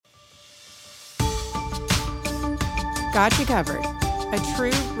Got You Covered, a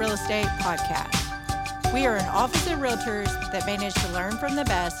true real estate podcast. We are an office of realtors that managed to learn from the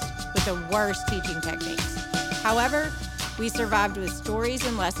best with the worst teaching techniques. However, we survived with stories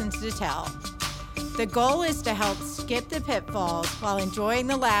and lessons to tell. The goal is to help skip the pitfalls while enjoying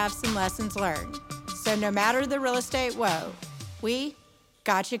the laughs and lessons learned. So no matter the real estate woe, we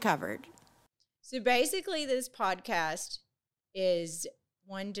got you covered. So basically this podcast is,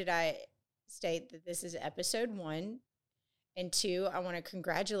 one, did I state that this is episode 1? And 2, I want to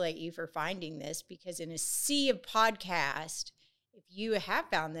congratulate you for finding this, because in a sea of podcasts, if you have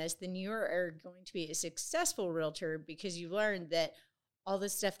found this, then you are going to be a successful realtor, because you learned that all the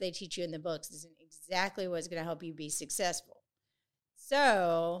stuff they teach you in the books isn't exactly what's going to help you be successful.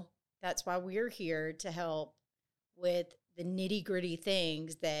 So that's why we're here to help with the nitty-gritty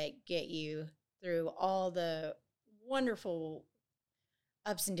things that get you through all the wonderful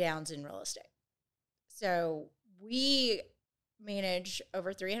ups and downs in real estate. So we manage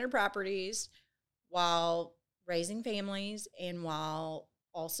over 300 properties while raising families and while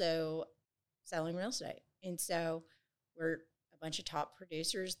also selling real estate. And so we're a bunch of top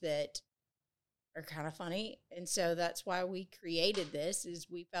producers that are kind of funny. And so that's why we created this, is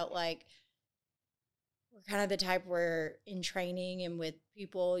we felt like we're kind of the type where in training and with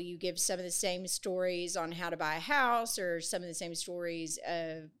people, you give some of the same stories on how to buy a house, or some of the same stories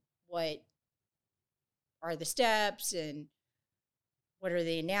of what are the steps and what are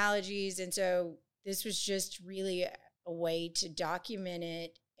the analogies. And so this was just really a way to document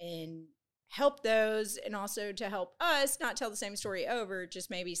it and help those, and also to help us not tell the same story over,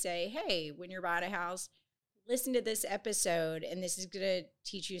 just maybe say, hey, when you're buying a house, listen to this episode, and this is going to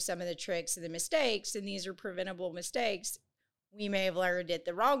teach you some of the tricks and the mistakes, and these are preventable mistakes. We may have learned it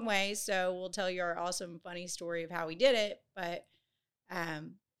the wrong way, so we'll tell you our awesome, funny story of how we did it. But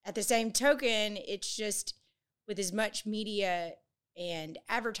at the same token, it's just with as much media and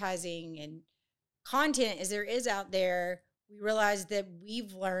advertising and content as there is out there, we realized that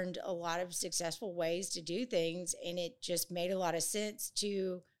we've learned a lot of successful ways to do things, and it just made a lot of sense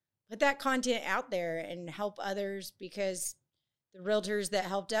to put that content out there and help others, because the realtors that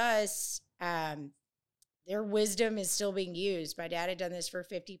helped us, their wisdom is still being used. My dad had done this for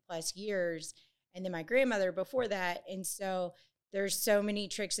 50 plus years, and then my grandmother before that. And so there's so many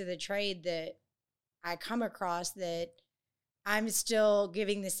tricks of the trade that I come across that I'm still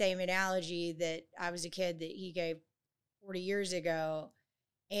giving the same analogy that I was a kid that he gave 40 years ago.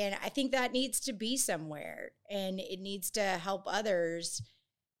 And I think that needs to be somewhere, and it needs to help others.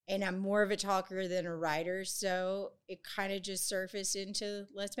 And I'm more of a talker than a writer, so it kind of just surfaced into,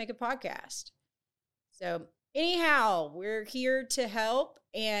 let's make a podcast. So anyhow, we're here to help,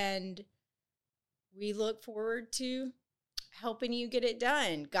 and we look forward to helping you get it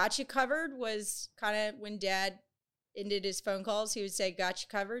done. Got You Covered was kind of when Dad ended his phone calls, he would say, got you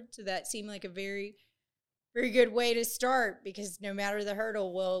covered. So that seemed like a very, very good way to start, because no matter the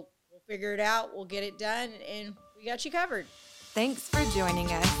hurdle, we'll figure it out, we'll get it done, and we got you covered. Thanks for joining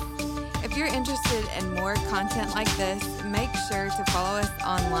us. If you're interested in more content like this, make sure to follow us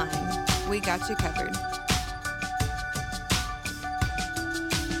online. We got you covered.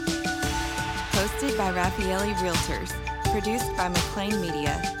 Hosted by Raffaelli Realtors. Produced by McLean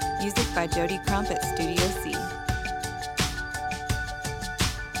Media. Music by Jody Crump at Studio C.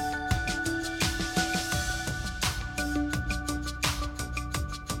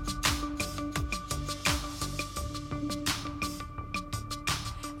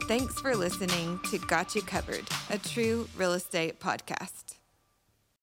 Thanks for listening to Got You Covered, a true real estate podcast.